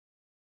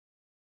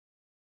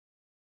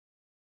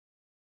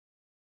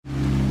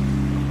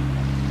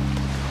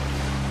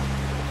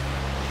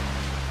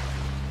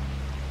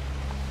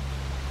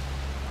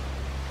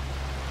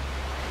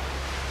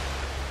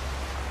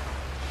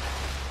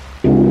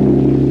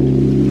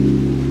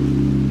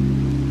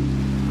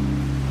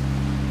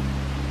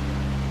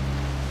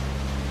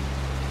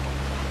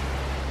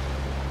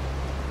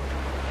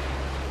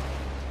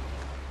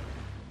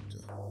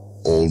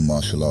All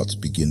martial arts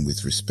begin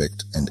with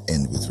respect and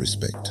end with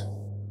respect.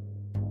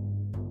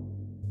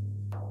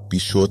 Be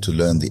sure to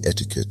learn the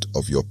etiquette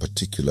of your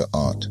particular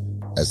art,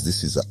 as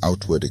this is an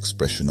outward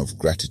expression of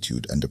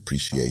gratitude and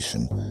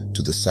appreciation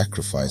to the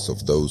sacrifice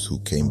of those who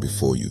came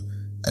before you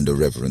and a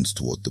reverence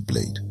toward the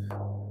blade.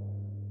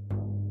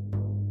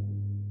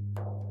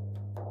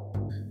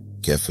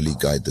 Carefully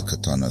guide the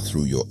katana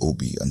through your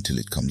obi until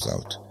it comes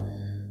out.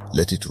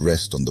 Let it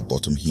rest on the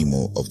bottom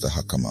himo of the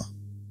hakama.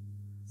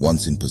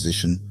 Once in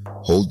position,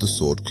 hold the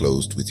sword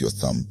closed with your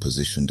thumb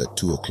positioned at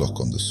 2 o'clock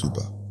on the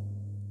suba.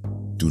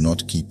 Do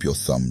not keep your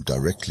thumb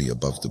directly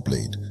above the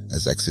blade,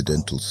 as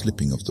accidental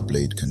slipping of the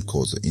blade can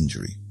cause an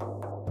injury.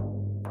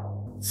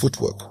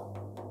 Footwork.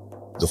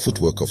 The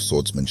footwork of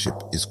swordsmanship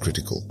is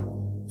critical.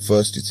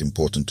 First, it's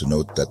important to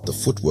note that the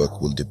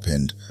footwork will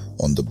depend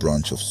on the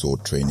branch of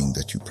sword training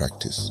that you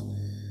practice.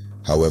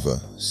 However,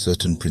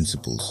 certain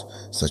principles,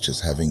 such as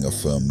having a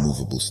firm,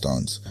 movable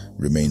stance,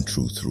 remain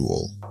true through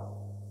all.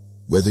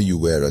 Whether you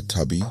wear a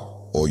tabi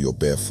or you're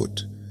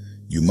barefoot,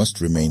 you must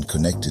remain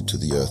connected to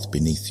the earth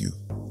beneath you.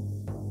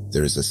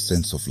 There is a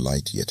sense of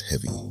light yet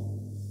heavy,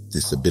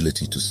 this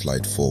ability to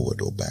slide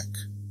forward or back.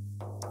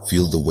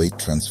 Feel the weight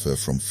transfer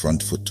from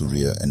front foot to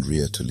rear and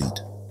rear to lead.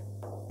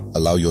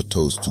 Allow your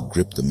toes to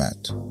grip the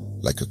mat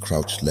like a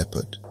crouched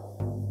leopard.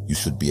 You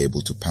should be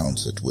able to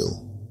pounce at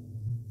will.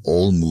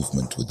 All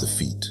movement with the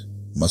feet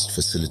must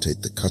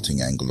facilitate the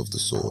cutting angle of the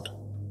sword.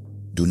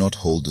 Do not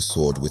hold the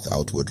sword with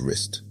outward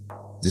wrist.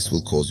 This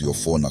will cause your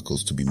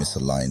foreknuckles to be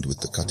misaligned with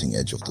the cutting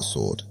edge of the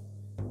sword.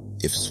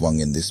 If swung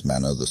in this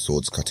manner, the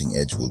sword's cutting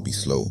edge will be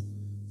slow,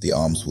 the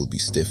arms will be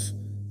stiff,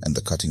 and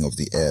the cutting of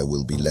the air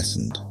will be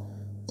lessened.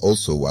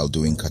 Also, while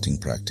doing cutting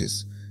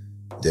practice,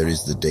 there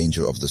is the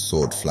danger of the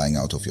sword flying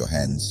out of your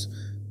hands.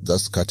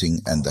 Thus,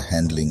 cutting and the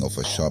handling of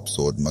a sharp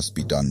sword must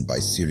be done by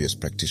serious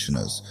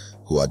practitioners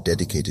who are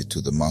dedicated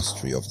to the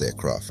mastery of their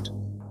craft.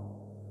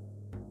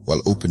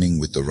 While opening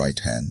with the right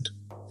hand,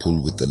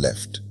 pull with the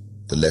left.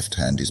 The left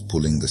hand is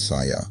pulling the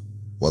saya,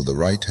 while the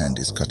right hand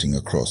is cutting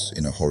across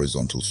in a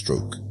horizontal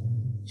stroke.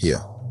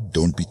 Here,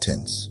 don't be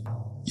tense,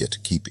 yet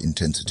keep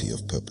intensity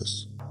of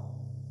purpose.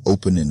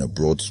 Open in a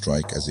broad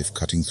strike as if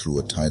cutting through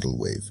a tidal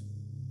wave.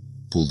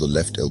 Pull the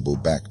left elbow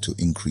back to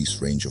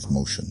increase range of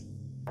motion.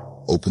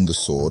 Open the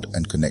sword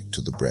and connect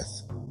to the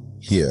breath.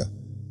 Here,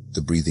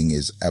 the breathing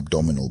is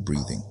abdominal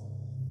breathing.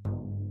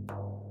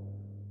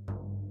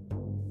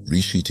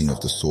 Resheathing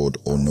of the sword,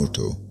 or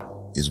noto,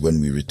 is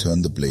when we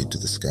return the blade to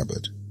the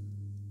scabbard.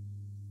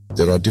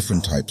 There are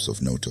different types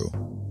of noto.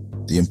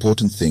 The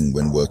important thing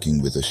when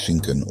working with a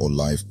shinken or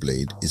live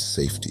blade is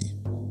safety.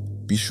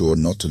 Be sure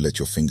not to let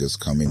your fingers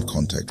come in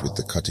contact with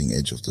the cutting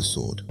edge of the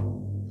sword.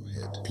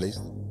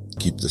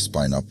 Keep the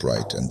spine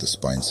upright and the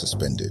spine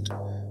suspended.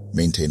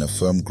 Maintain a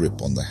firm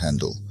grip on the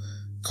handle.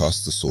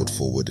 Cast the sword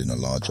forward in a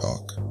large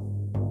arc.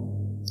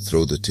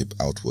 Throw the tip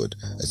outward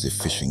as if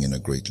fishing in a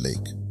great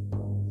lake.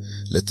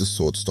 Let the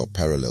sword stop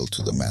parallel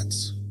to the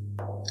mats.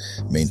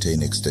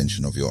 Maintain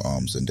extension of your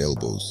arms and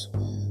elbows.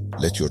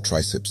 Let your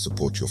triceps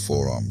support your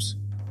forearms.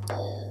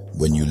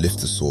 When you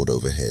lift the sword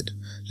overhead,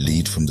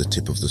 lead from the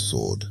tip of the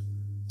sword,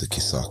 the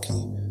kisaki.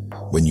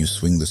 When you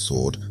swing the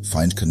sword,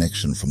 find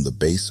connection from the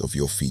base of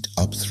your feet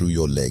up through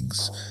your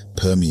legs,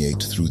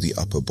 permeate through the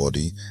upper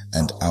body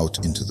and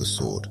out into the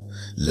sword.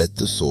 Let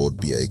the sword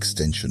be an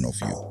extension of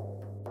you.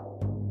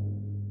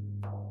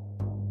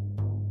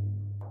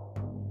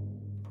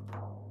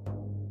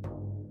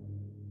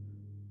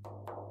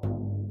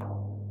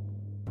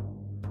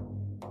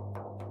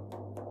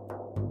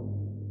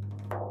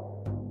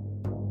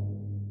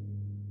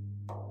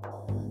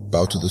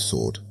 Bow to the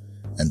sword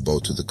and bow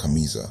to the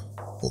kamisa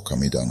or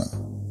kamidana,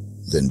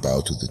 then bow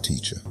to the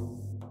teacher.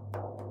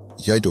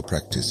 Iaido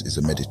practice is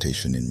a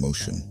meditation in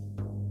motion.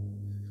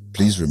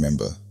 Please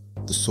remember,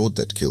 the sword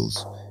that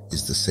kills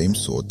is the same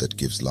sword that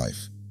gives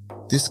life.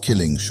 This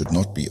killing should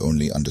not be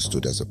only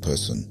understood as a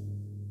person.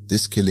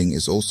 This killing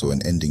is also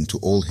an ending to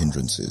all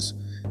hindrances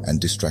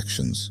and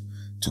distractions,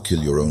 to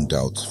kill your own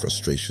doubts,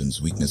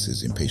 frustrations,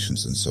 weaknesses,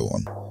 impatience, and so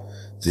on.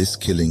 This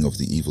killing of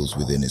the evils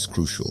within is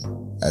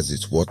crucial, as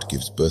it's what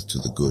gives birth to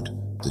the good,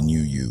 the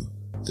new you,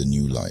 the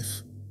new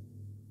life.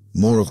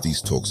 More of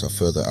these talks are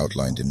further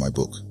outlined in my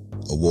book,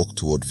 A Walk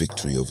Toward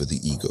Victory Over the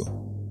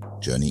Ego,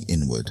 Journey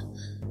Inward.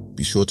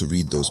 Be sure to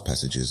read those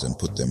passages and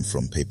put them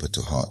from paper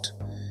to heart.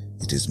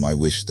 It is my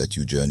wish that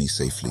you journey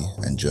safely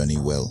and journey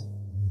well.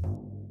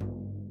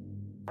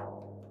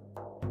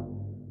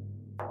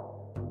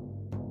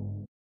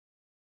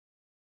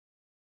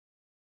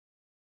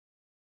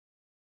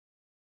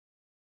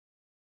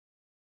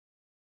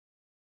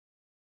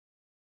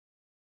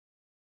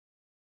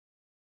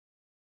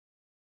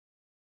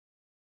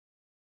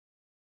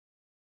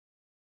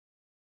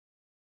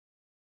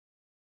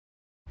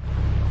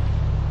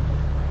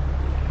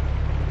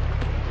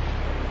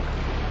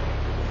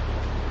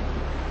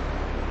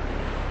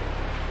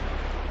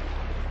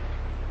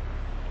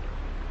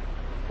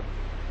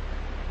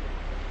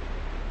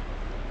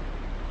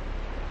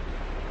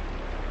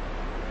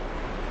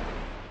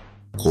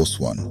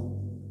 Course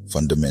 1.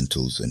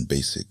 Fundamentals and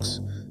Basics.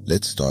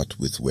 Let's start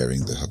with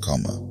wearing the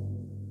hakama.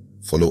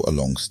 Follow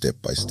along step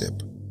by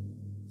step.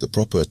 The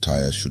proper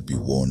attire should be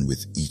worn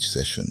with each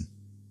session.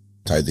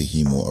 Tie the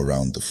himo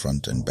around the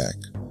front and back.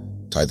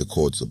 Tie the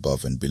cords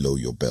above and below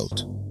your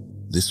belt.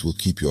 This will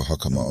keep your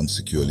hakama on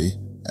securely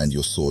and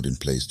your sword in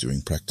place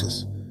during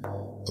practice.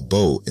 A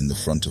bow in the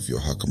front of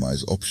your hakama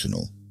is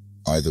optional.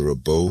 Either a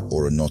bow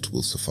or a knot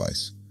will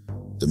suffice.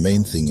 The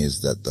main thing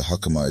is that the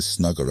hakama is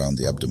snug around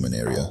the abdomen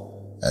area,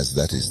 as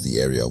that is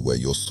the area where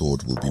your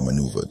sword will be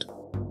maneuvered.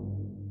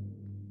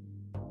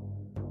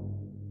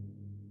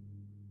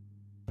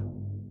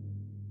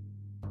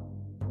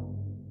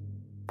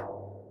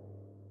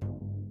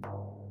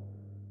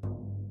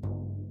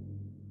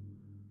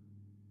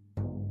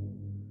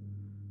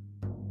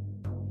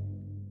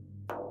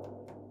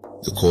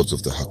 The cords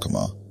of the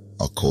hakama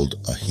are called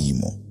a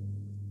himo.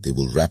 They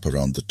will wrap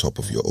around the top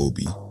of your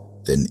obi,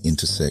 then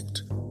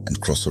intersect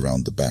and cross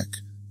around the back,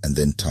 and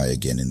then tie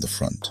again in the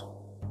front.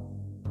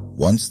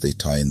 Once they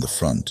tie in the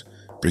front,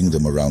 bring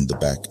them around the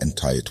back and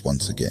tie it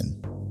once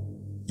again.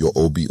 Your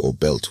obi or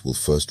belt will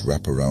first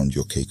wrap around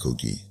your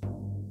keikogi.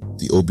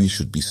 The obi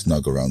should be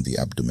snug around the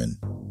abdomen.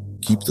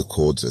 Keep the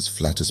cords as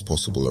flat as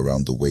possible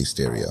around the waist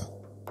area.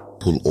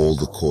 Pull all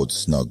the cords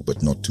snug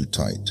but not too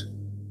tight.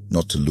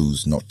 Not to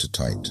loose, not too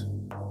tight.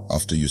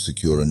 After you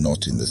secure a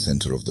knot in the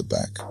center of the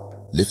back,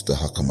 lift the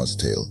hakama's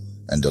tail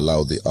and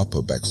allow the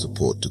upper back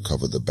support to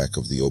cover the back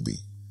of the obi.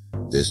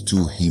 There's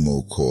 2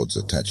 himo cords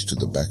attached to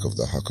the back of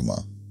the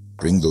hakama.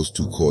 Bring those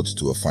 2 cords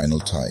to a final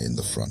tie in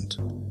the front.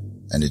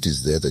 And it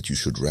is there that you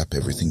should wrap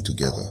everything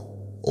together.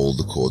 All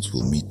the cords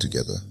will meet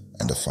together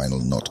and a final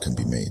knot can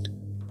be made.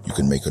 You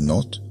can make a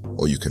knot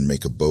or you can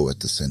make a bow at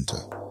the center.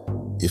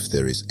 If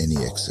there is any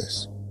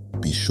excess,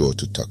 be sure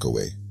to tuck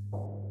away.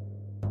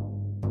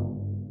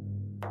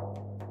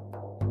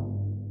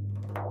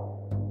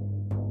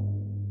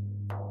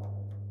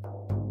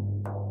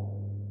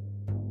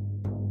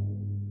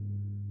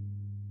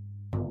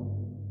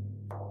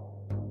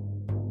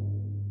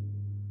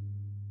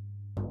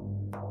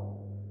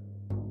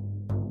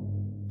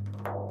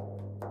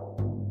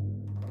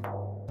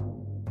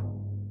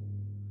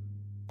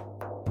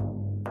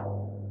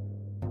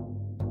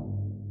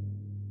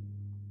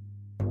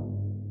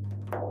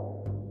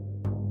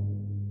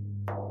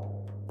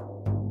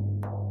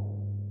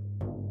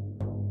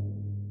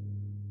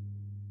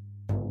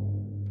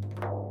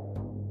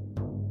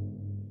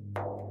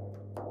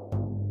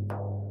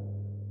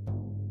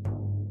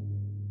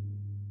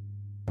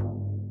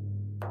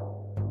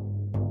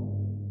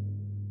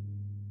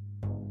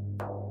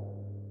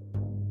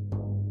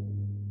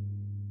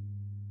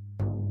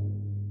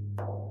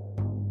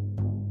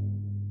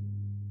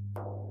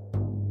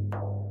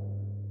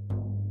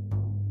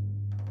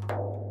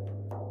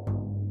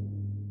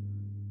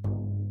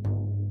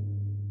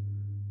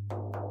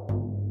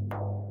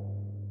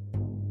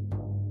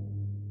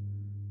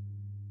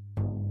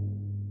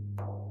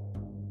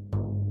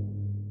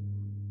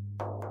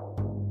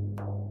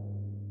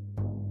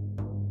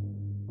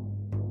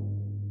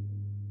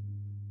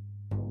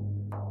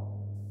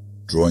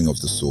 Drawing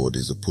of the sword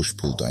is a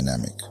push-pull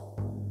dynamic.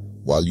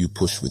 While you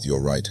push with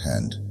your right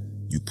hand,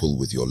 you pull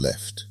with your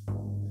left.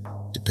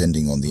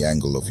 Depending on the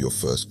angle of your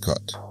first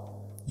cut,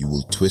 you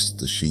will twist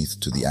the sheath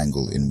to the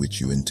angle in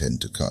which you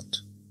intend to cut.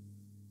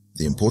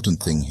 The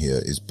important thing here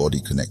is body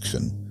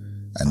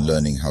connection and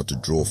learning how to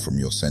draw from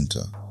your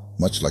center,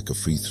 much like a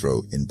free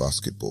throw in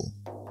basketball.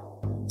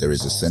 There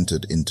is a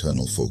centered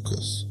internal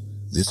focus.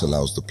 This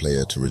allows the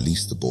player to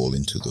release the ball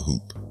into the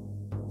hoop.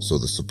 So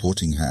the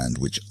supporting hand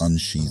which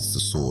unsheathes the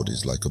sword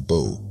is like a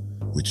bow,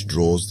 which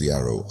draws the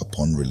arrow.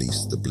 Upon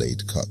release, the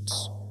blade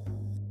cuts.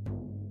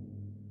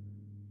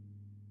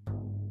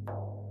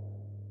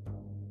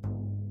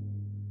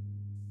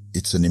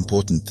 It's an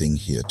important thing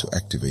here to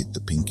activate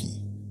the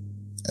pinky.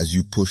 As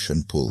you push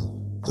and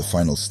pull, the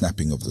final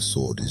snapping of the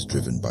sword is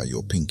driven by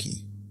your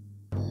pinky.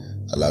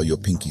 Allow your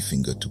pinky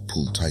finger to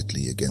pull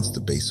tightly against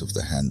the base of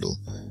the handle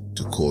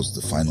to cause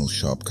the final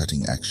sharp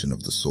cutting action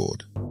of the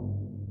sword.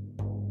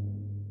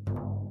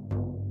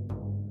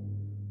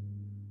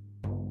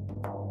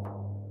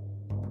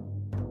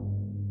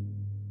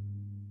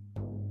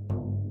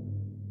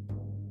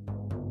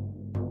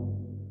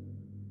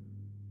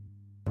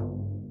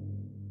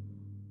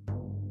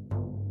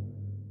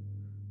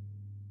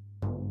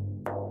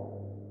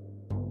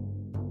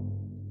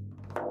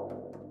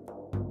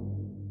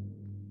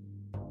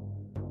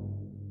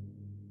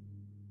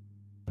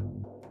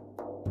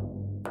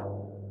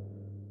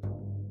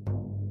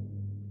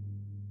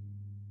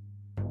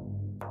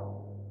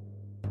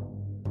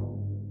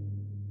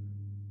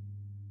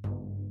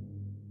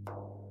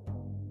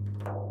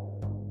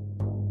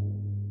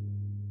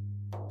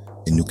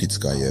 In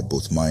Nukitskaya,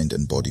 both mind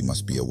and body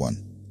must be a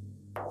one.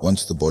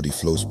 Once the body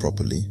flows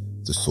properly,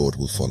 the sword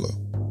will follow.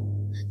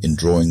 In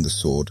drawing the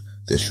sword,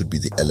 there should be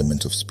the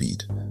element of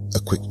speed, a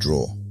quick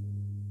draw.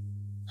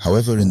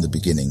 However, in the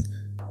beginning,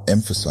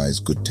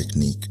 emphasize good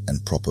technique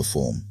and proper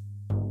form.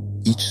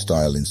 Each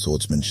style in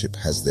swordsmanship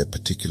has their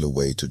particular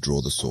way to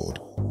draw the sword,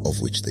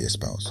 of which they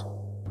espouse.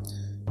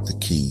 The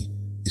key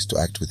is to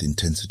act with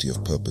intensity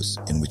of purpose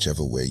in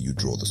whichever way you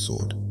draw the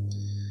sword.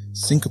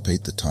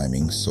 Syncopate the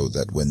timing so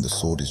that when the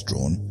sword is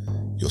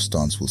drawn, your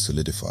stance will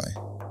solidify.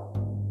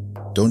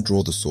 Don't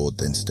draw the sword,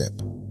 then step.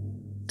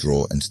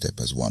 Draw and step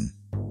as one.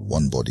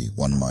 One body,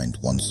 one mind,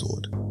 one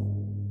sword.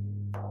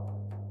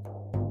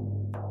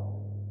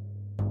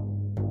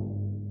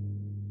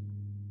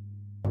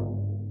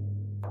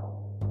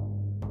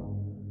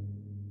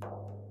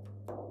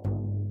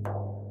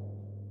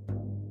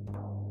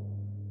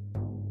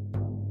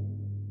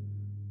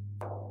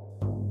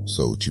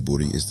 So,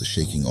 chiburi is the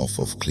shaking off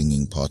of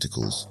clinging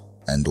particles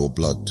and/or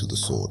blood to the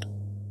sword.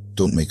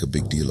 Don't make a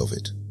big deal of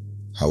it.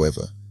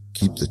 However,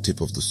 keep the tip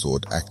of the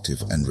sword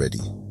active and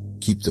ready.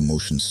 Keep the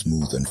motion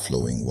smooth and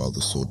flowing while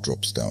the sword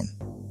drops down.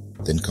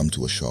 Then come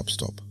to a sharp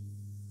stop.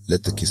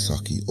 Let the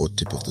kisaki or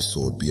tip of the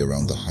sword be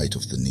around the height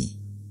of the knee.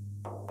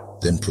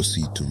 Then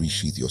proceed to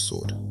resheath your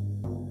sword.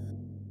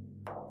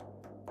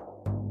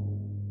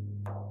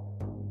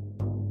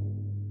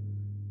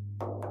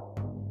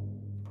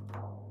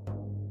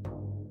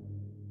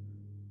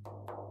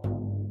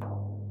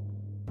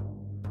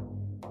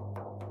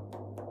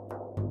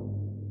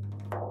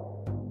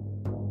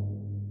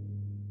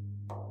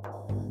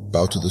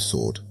 Bow to the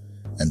sword,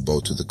 and bow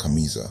to the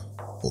kamisa,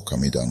 or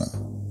kamidana.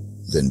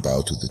 Then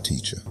bow to the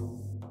teacher.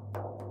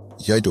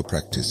 Iaido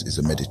practice is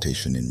a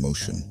meditation in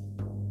motion.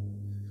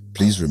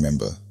 Please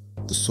remember,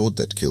 the sword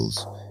that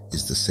kills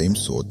is the same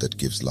sword that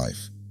gives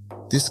life.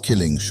 This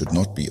killing should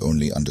not be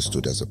only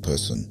understood as a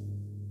person.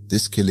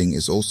 This killing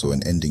is also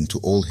an ending to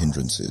all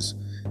hindrances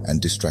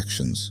and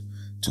distractions,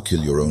 to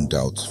kill your own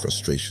doubts,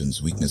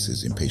 frustrations,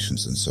 weaknesses,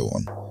 impatience, and so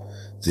on.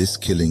 This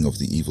killing of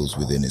the evils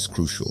within is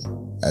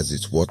crucial, as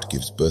it's what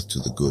gives birth to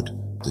the good,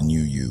 the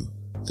new you,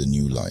 the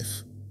new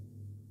life.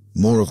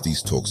 More of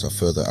these talks are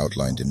further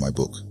outlined in my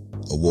book,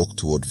 A Walk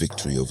Toward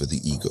Victory Over the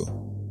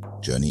Ego,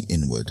 Journey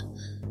Inward.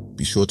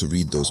 Be sure to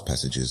read those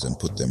passages and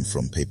put them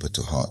from paper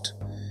to heart.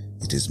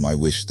 It is my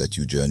wish that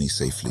you journey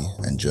safely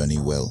and journey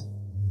well.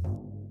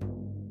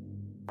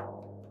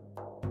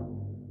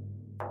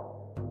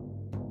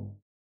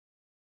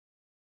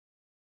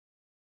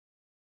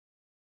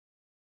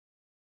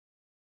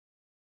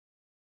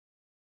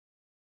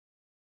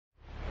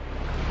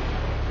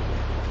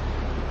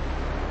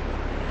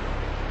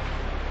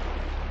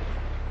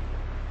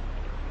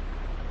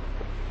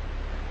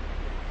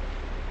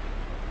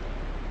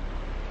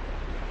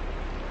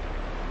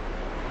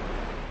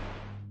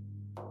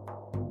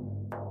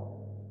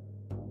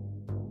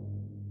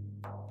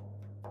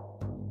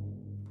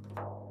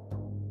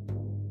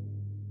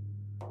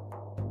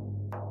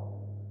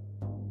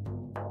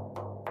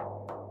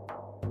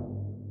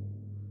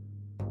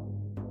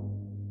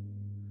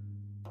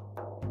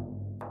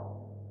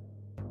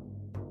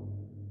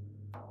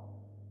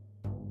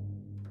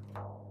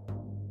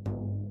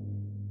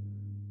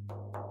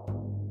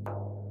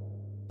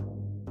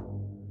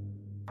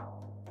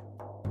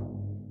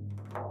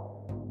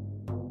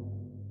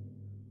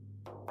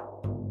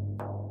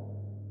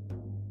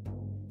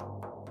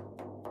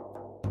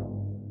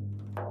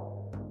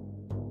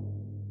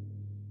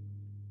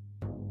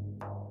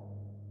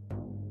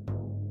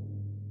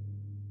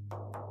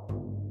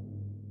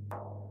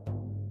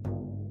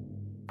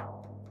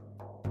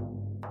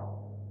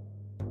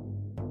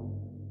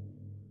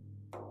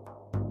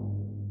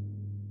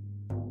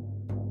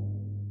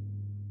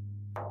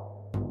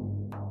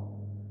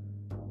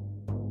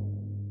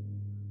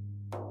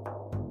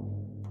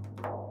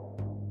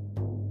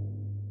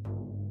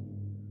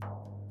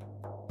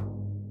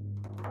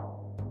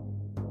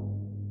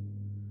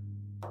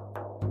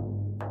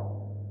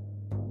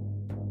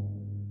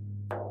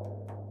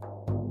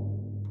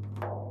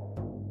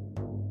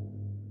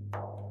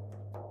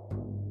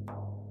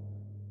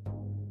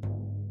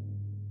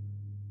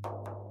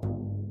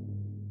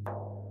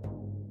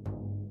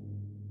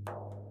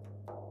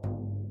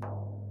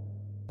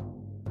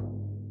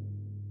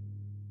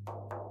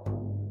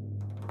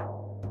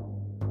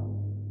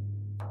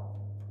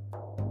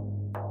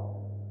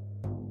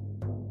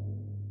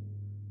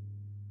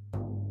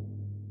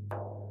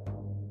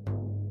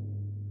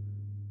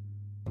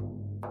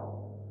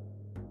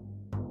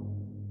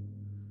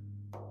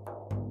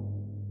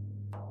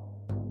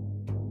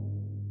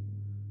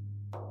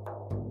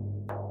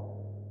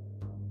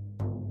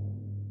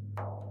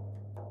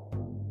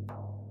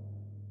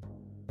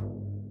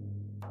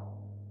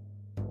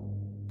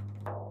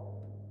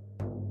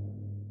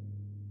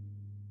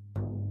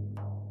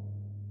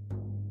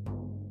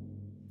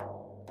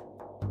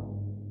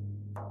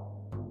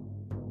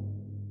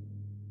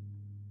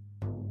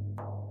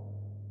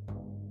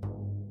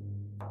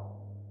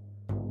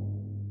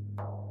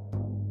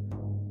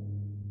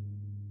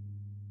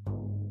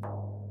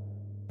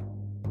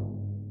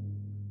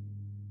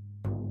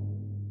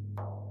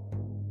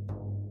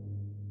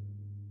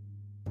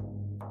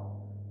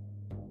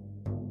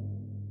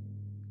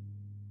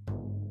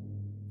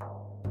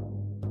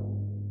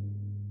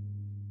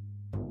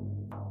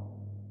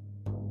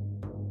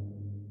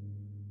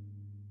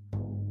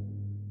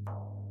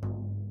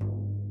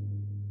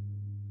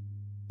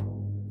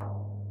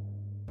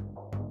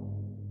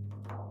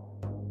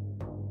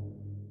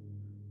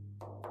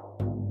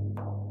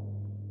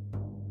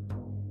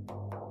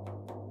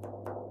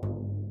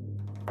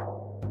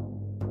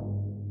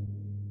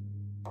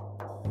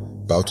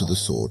 Bow to the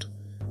sword,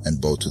 and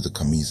bow to the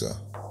kamisa,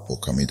 or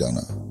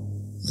kamidana,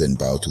 then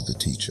bow to the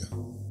teacher.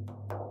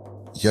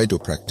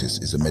 Iaido practice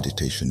is a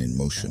meditation in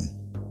motion.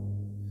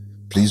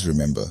 Please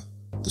remember,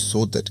 the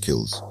sword that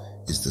kills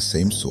is the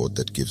same sword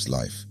that gives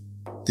life.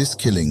 This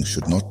killing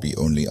should not be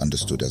only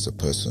understood as a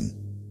person.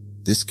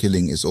 This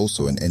killing is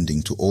also an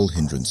ending to all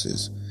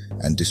hindrances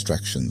and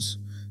distractions,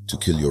 to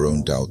kill your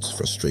own doubts,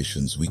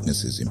 frustrations,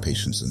 weaknesses,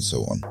 impatience, and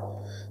so on.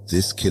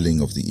 This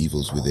killing of the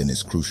evils within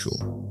is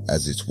crucial,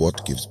 as it's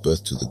what gives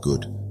birth to the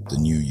good, the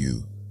new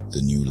you,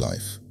 the new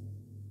life.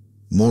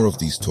 More of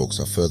these talks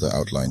are further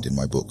outlined in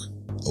my book,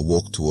 A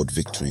Walk Toward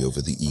Victory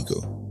Over the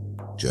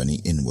Ego,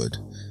 Journey Inward.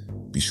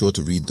 Be sure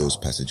to read those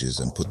passages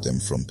and put them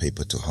from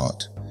paper to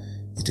heart.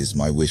 It is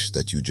my wish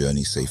that you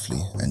journey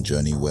safely and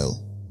journey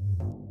well.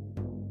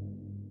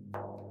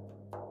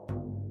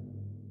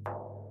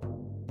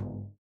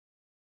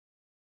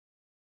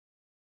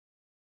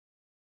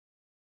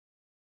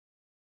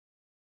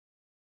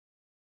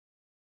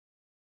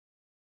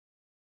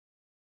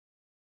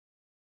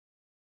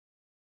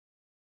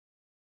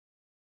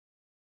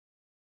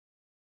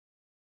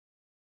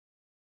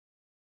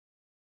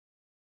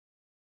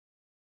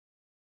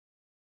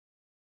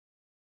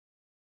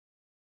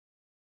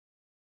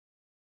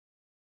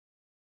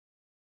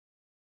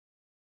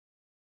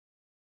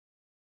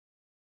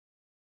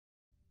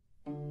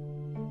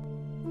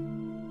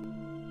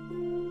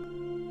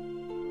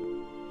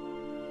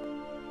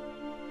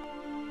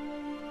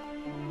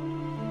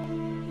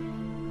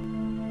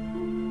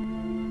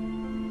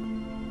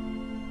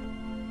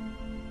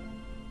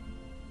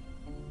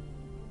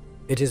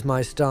 It is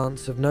my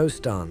stance of no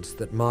stance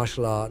that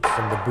martial arts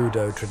and the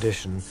Budo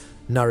tradition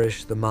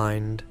nourish the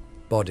mind,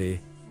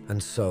 body,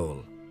 and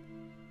soul.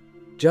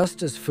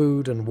 Just as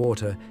food and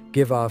water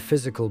give our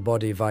physical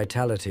body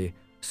vitality,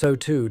 so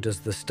too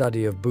does the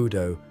study of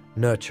Budo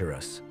nurture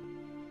us.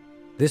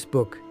 This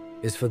book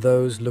is for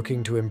those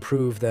looking to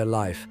improve their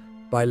life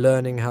by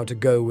learning how to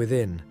go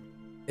within,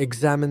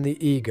 examine the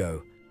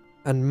ego,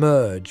 and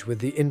merge with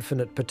the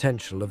infinite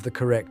potential of the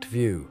correct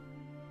view.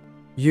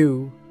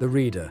 You, the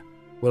reader,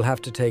 will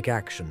have to take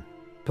action,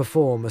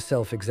 perform a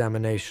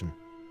self-examination.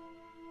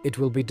 It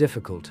will be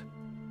difficult.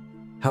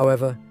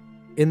 However,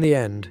 in the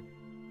end,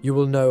 you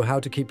will know how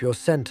to keep your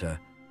center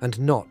and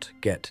not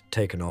get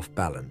taken off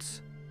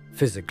balance,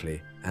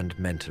 physically and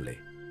mentally.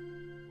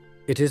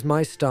 It is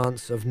my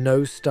stance of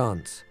no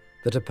stance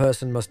that a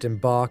person must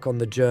embark on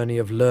the journey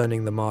of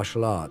learning the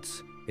martial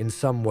arts in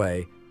some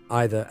way,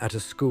 either at a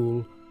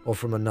school or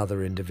from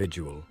another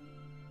individual.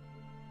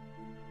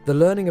 The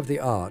learning of the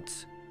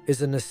arts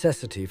is a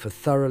necessity for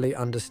thoroughly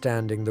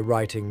understanding the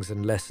writings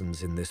and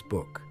lessons in this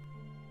book.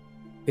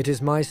 It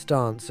is my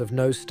stance of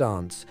no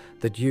stance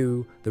that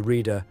you, the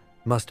reader,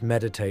 must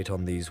meditate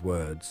on these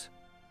words.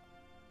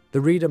 The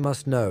reader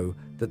must know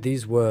that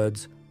these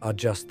words are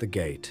just the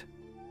gate.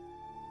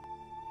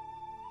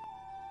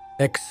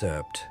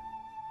 Excerpt.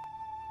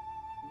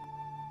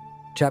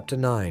 Chapter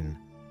 9.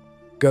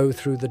 Go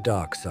through the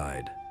dark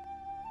side.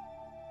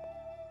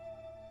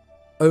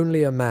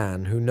 Only a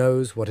man who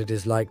knows what it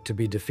is like to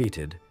be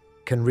defeated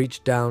can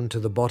reach down to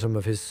the bottom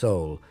of his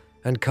soul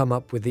and come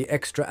up with the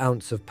extra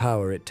ounce of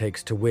power it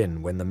takes to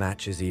win when the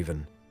match is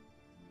even.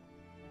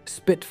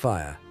 Spit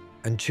fire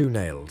and chew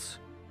nails.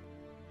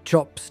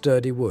 Chop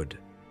sturdy wood.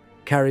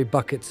 Carry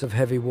buckets of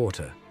heavy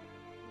water.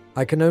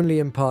 I can only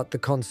impart the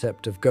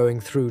concept of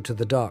going through to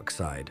the dark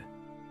side.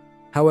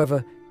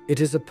 However, it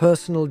is a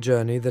personal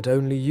journey that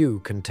only you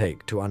can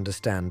take to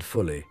understand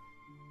fully.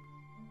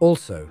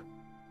 Also,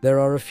 there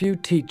are a few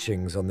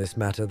teachings on this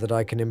matter that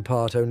I can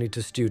impart only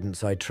to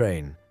students I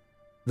train,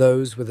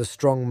 those with a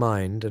strong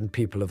mind and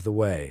people of the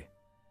way.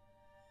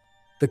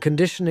 The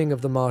conditioning of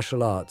the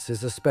martial arts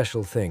is a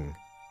special thing.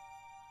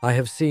 I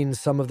have seen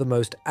some of the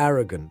most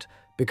arrogant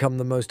become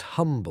the most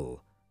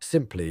humble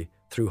simply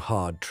through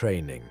hard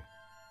training.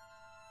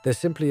 There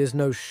simply is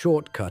no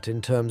shortcut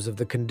in terms of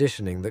the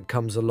conditioning that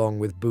comes along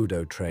with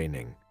Budo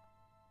training.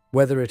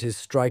 Whether it is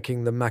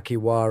striking the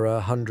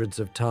makiwara hundreds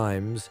of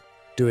times,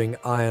 doing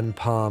iron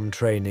palm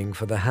training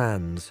for the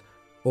hands,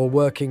 or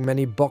working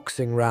many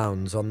boxing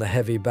rounds on the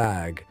heavy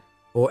bag,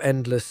 or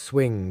endless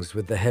swings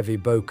with the heavy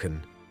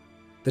bokken.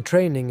 The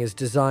training is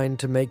designed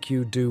to make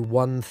you do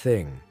one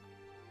thing: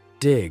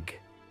 dig.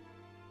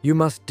 You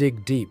must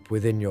dig deep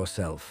within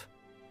yourself.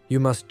 You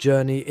must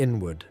journey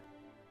inward.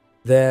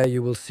 There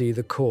you will see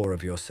the core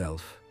of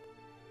yourself.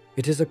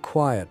 It is a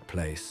quiet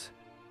place,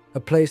 a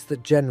place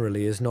that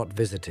generally is not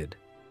visited.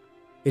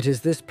 It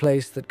is this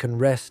place that can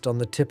rest on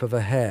the tip of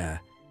a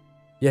hair,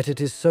 yet it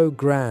is so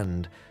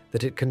grand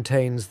that it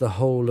contains the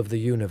whole of the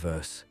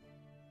universe.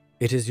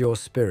 It is your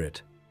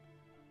spirit.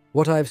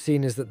 What I have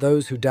seen is that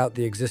those who doubt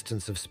the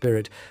existence of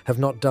spirit have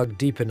not dug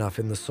deep enough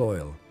in the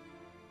soil.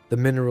 The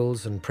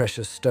minerals and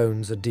precious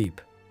stones are deep.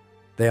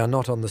 They are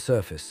not on the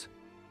surface.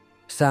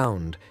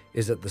 Sound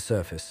is at the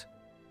surface,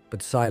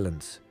 but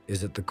silence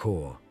is at the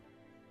core.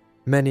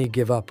 Many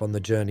give up on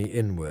the journey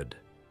inward.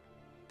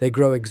 They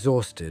grow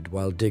exhausted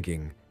while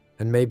digging,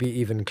 and maybe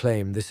even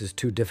claim this is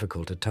too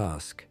difficult a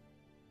task.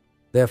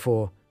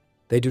 Therefore,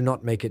 they do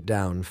not make it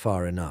down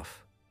far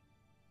enough.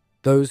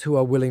 Those who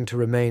are willing to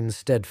remain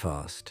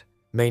steadfast,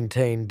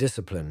 maintain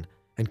discipline,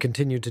 and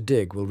continue to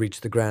dig will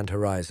reach the grand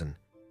horizon,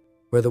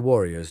 where the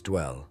warriors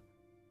dwell.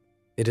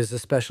 It is a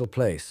special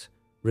place,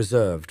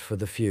 reserved for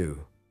the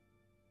few.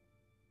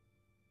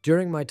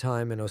 During my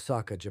time in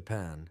Osaka,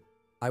 Japan,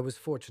 I was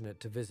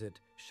fortunate to visit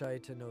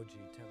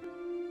Shaitanoji Temple.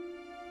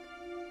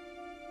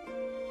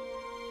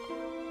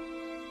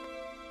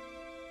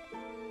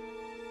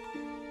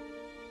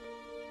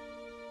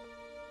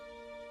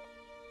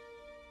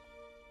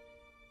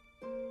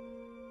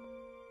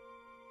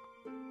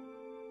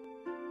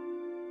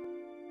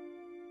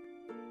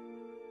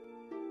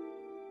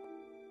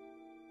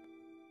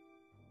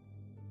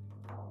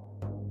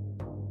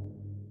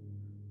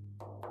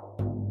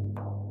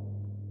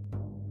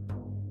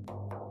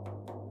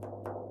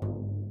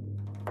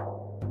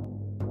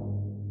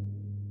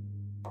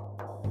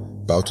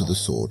 Bow to the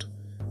sword,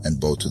 and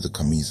bow to the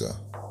kamisa,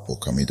 or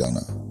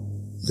kamidana,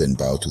 then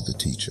bow to the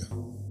teacher.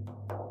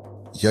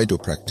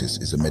 Iaido practice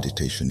is a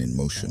meditation in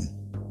motion.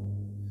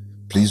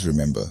 Please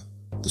remember,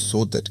 the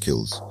sword that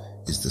kills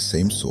is the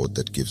same sword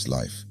that gives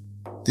life.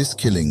 This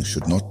killing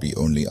should not be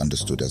only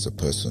understood as a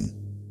person.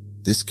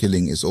 This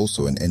killing is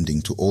also an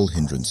ending to all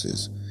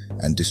hindrances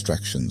and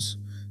distractions,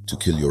 to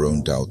kill your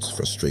own doubts,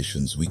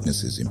 frustrations,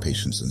 weaknesses,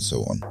 impatience, and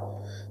so on.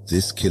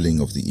 This killing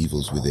of the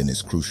evils within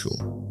is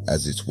crucial,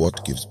 as it's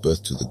what gives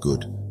birth to the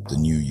good, the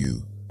new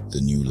you,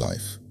 the new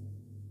life.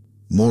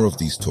 More of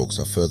these talks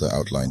are further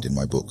outlined in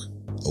my book,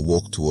 A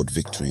Walk Toward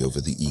Victory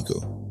Over the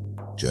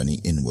Ego, Journey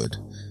Inward.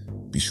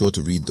 Be sure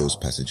to read those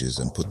passages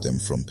and put them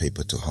from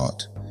paper to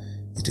heart.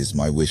 It is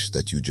my wish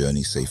that you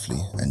journey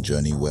safely and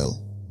journey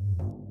well.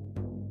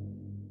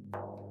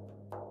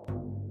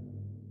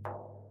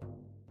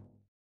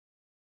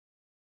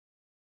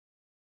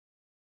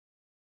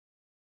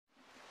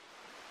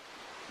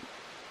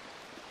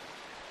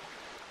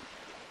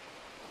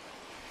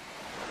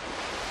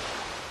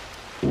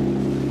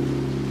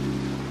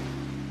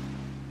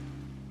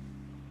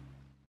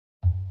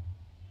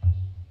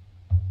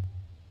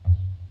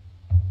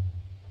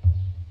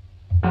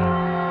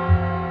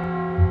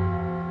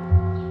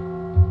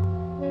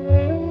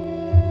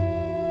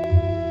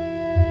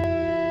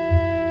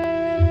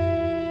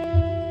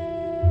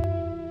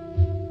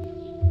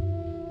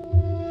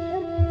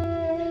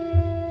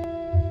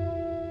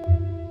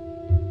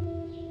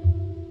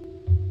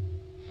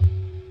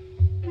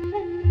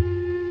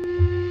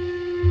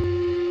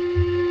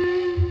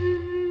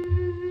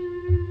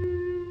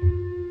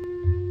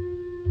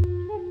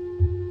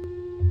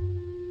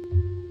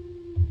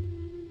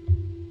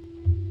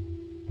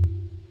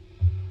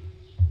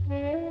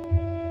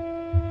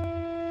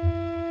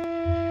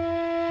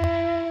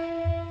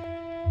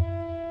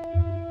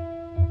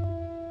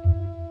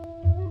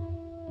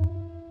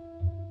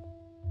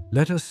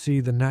 Let us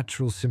see the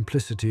natural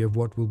simplicity of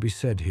what will be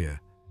said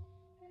here.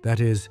 That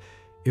is,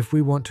 if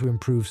we want to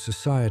improve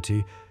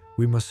society,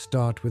 we must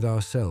start with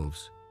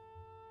ourselves.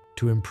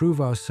 To improve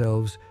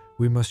ourselves,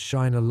 we must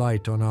shine a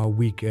light on our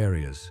weak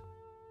areas.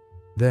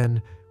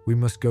 Then, we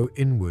must go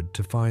inward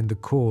to find the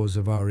cause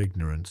of our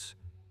ignorance.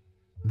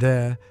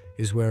 There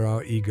is where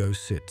our ego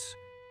sits.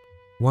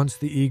 Once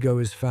the ego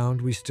is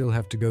found, we still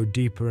have to go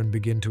deeper and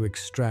begin to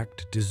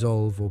extract,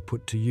 dissolve, or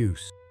put to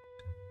use.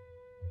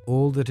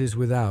 All that is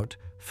without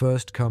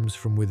first comes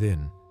from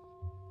within.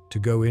 To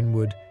go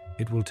inward,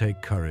 it will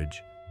take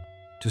courage.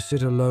 To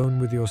sit alone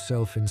with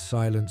yourself in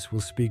silence will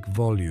speak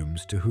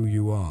volumes to who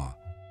you are.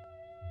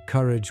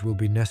 Courage will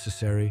be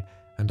necessary,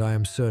 and I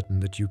am certain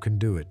that you can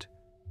do it.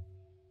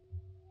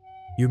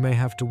 You may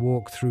have to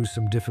walk through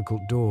some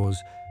difficult doors,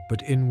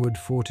 but inward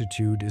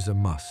fortitude is a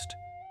must.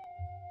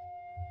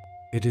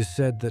 It is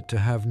said that to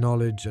have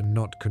knowledge and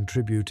not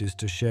contribute is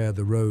to share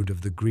the road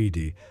of the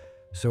greedy,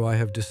 so I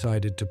have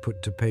decided to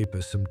put to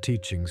paper some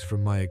teachings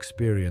from my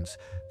experience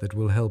that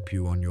will help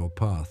you on your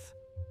path.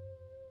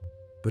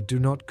 But do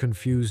not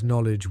confuse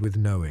knowledge with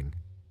knowing.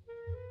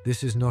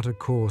 This is not a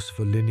course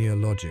for linear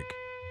logic.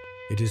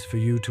 It is for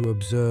you to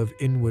observe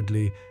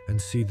inwardly and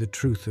see the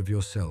truth of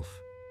yourself.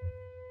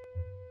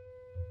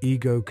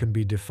 Ego can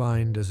be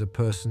defined as a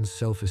person's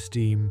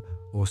self-esteem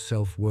or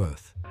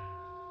self-worth.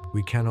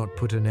 We cannot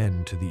put an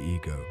end to the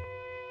ego.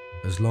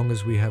 As long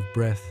as we have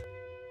breath,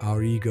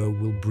 our ego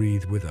will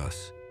breathe with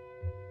us.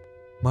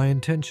 My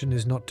intention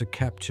is not to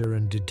capture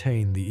and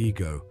detain the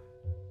ego.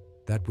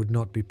 That would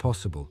not be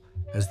possible,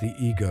 as the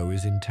ego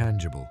is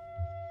intangible.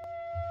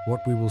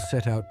 What we will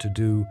set out to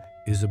do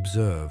is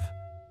observe.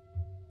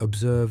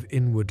 Observe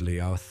inwardly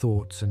our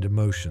thoughts and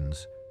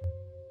emotions.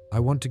 I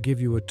want to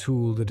give you a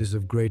tool that is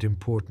of great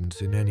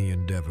importance in any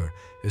endeavor,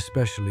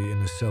 especially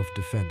in a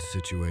self-defense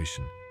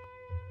situation.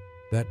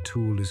 That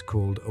tool is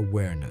called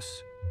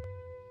awareness.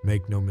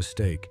 Make no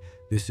mistake,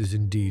 this is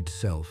indeed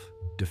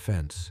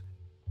self-defense.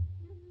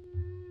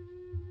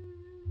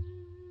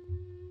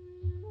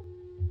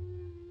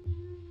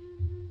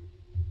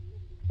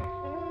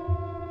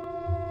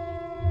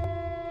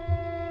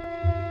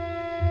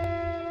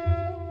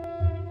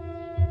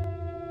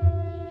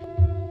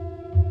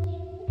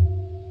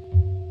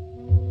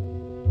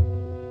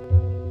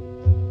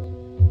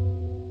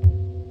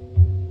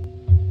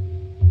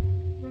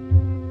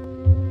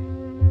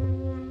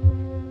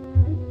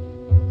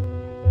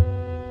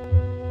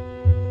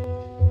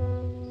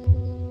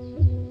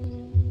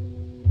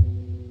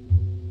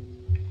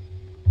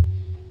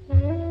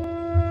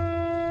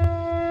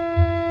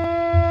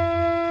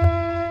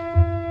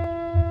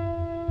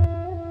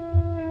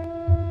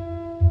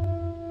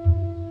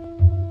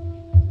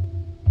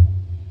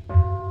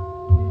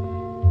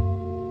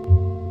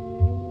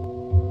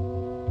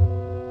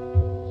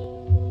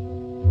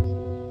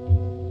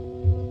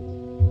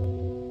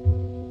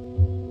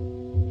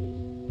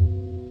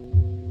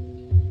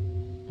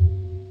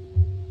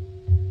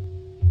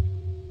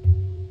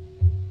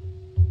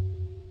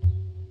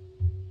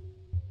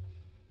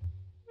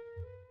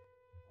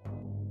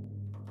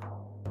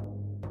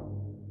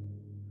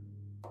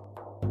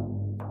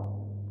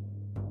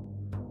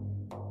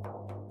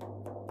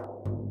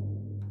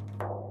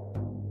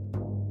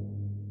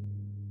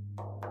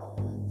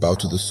 Bow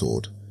to the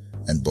sword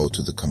and bow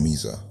to the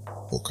kamisa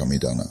or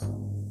kamidana,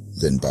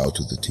 then bow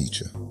to the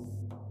teacher.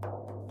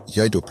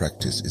 Iaido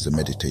practice is a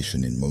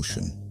meditation in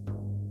motion.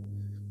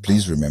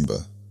 Please remember,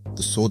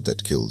 the sword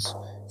that kills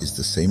is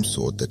the same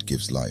sword that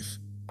gives life.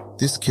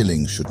 This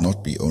killing should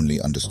not be only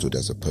understood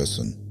as a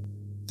person.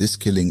 This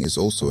killing is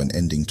also an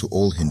ending to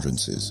all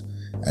hindrances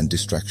and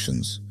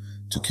distractions,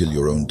 to kill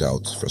your own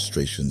doubts,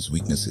 frustrations,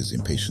 weaknesses,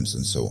 impatience,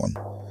 and so on.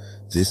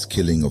 This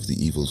killing of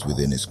the evils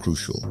within is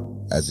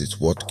crucial, as it's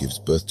what gives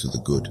birth to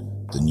the good,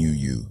 the new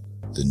you,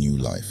 the new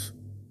life.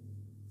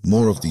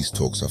 More of these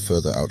talks are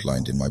further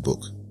outlined in my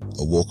book,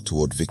 A Walk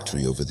Toward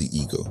Victory Over the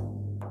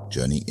Ego,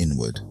 Journey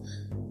Inward.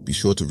 Be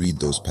sure to read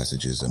those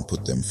passages and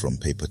put them from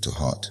paper to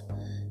heart.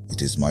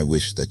 It is my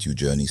wish that you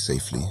journey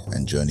safely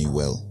and journey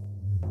well.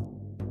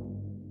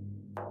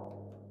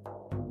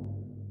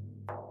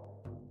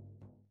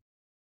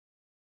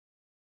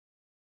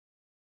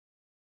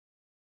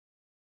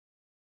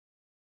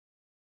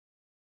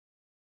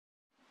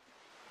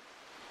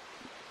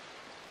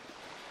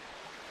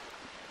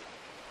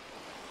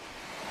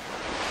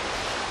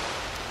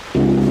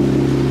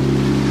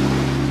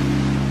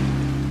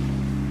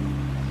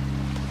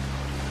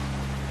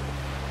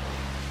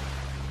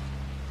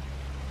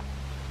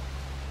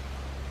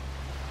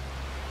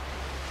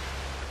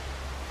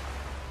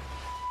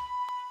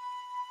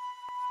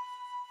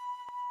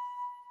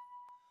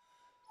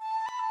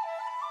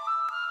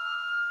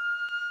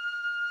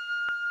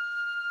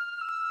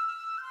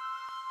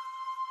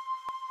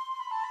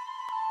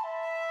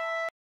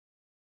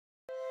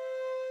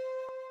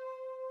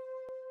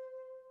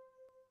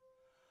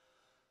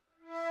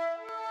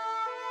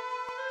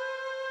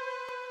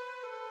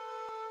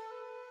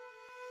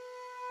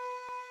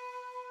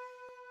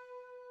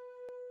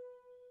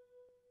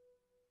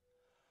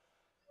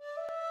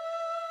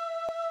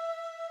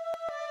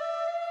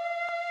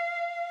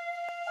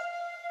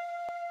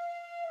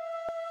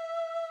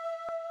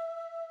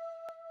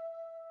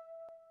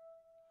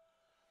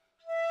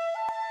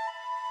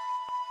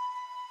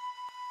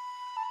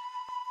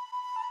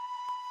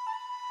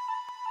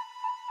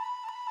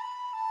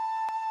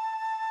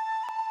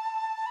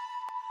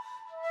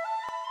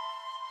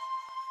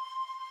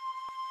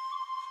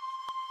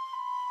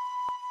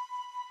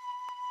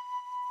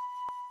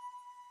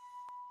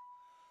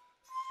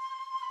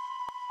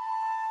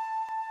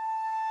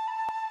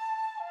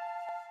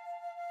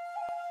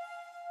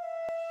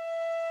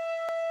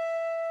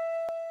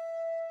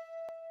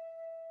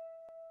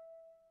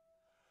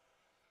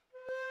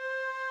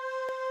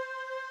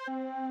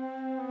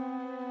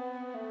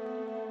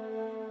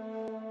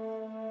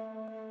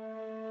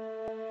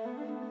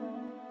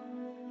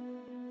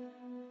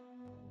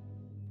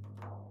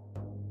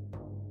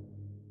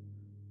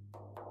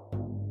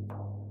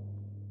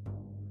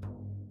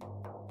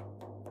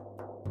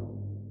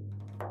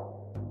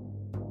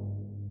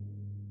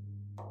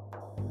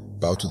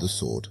 Bow to the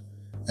sword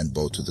and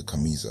bow to the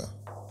kamisa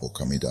or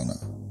kamidana,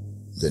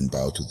 then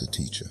bow to the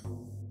teacher.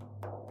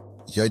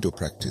 Iaido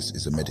practice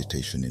is a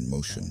meditation in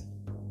motion.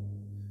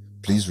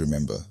 Please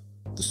remember,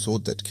 the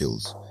sword that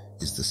kills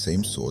is the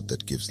same sword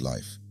that gives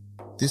life.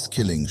 This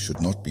killing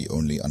should not be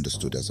only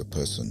understood as a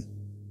person.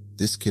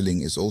 This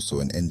killing is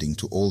also an ending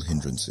to all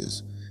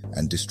hindrances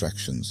and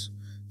distractions,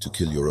 to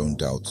kill your own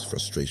doubts,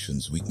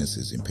 frustrations,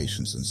 weaknesses,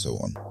 impatience, and so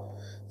on.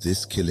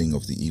 This killing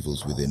of the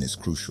evils within is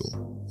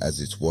crucial,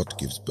 as it's what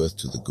gives birth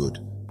to the good,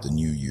 the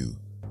new you,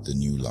 the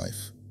new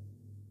life.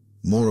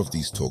 More of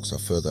these talks are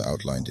further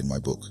outlined in my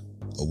book,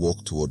 A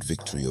Walk Toward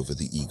Victory Over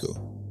the Ego,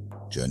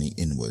 Journey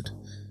Inward.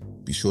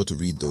 Be sure to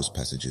read those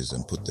passages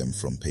and put them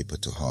from paper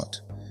to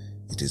heart.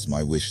 It is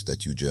my wish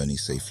that you journey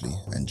safely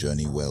and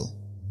journey well.